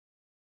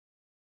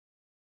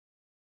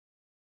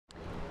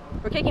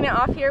We're kicking it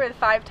off here with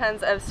 5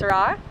 tons of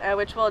Syrah,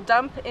 which we'll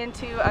dump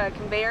into a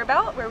conveyor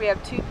belt where we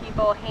have 2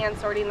 people hand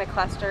sorting the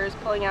clusters,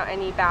 pulling out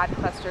any bad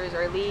clusters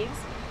or leaves.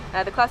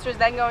 The clusters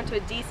then go into a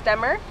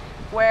destemmer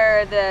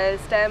where the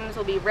stems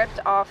will be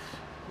ripped off.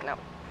 No.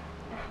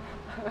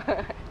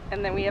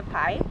 And then we have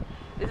Pi.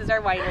 This is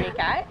our winery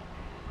cat,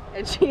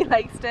 and she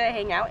likes to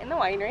hang out in the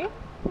winery.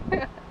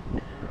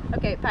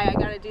 Okay, Pi, I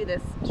gotta do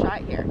this shot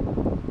here.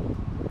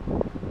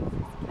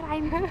 But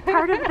I'm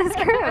part of this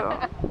crew.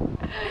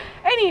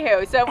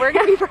 Anywho, so we're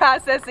going to be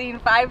processing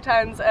 5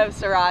 tons of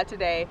Syrah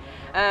today.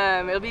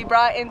 It'll be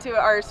brought into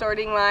our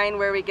sorting line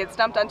where we get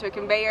dumped onto a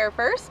conveyor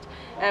first.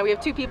 We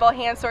have 2 people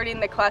hand sorting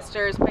the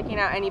clusters, picking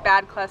out any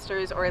bad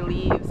clusters or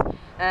leaves.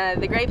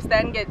 The grapes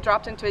then get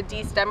dropped into a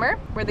destemmer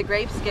where the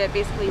grapes get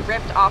basically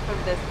ripped off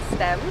of the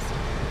stems.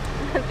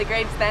 The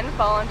grapes then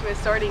fall onto a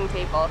sorting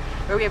table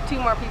where we have 2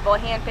 more people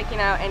hand picking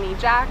out any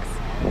jacks,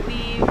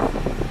 leaves,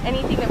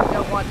 anything that we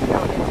don't want to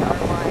go into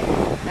our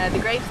wine. The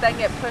grapes then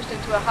get pushed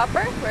into a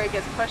hopper where it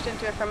gets pushed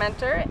into a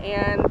fermenter,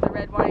 and the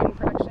red wine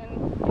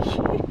production.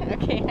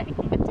 Okay, I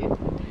can't do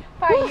it.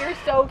 Pi, you're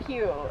so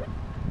cute.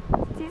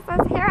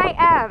 Jesus, here I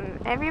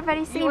am.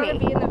 Everybody see me. You want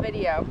to be in the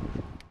video.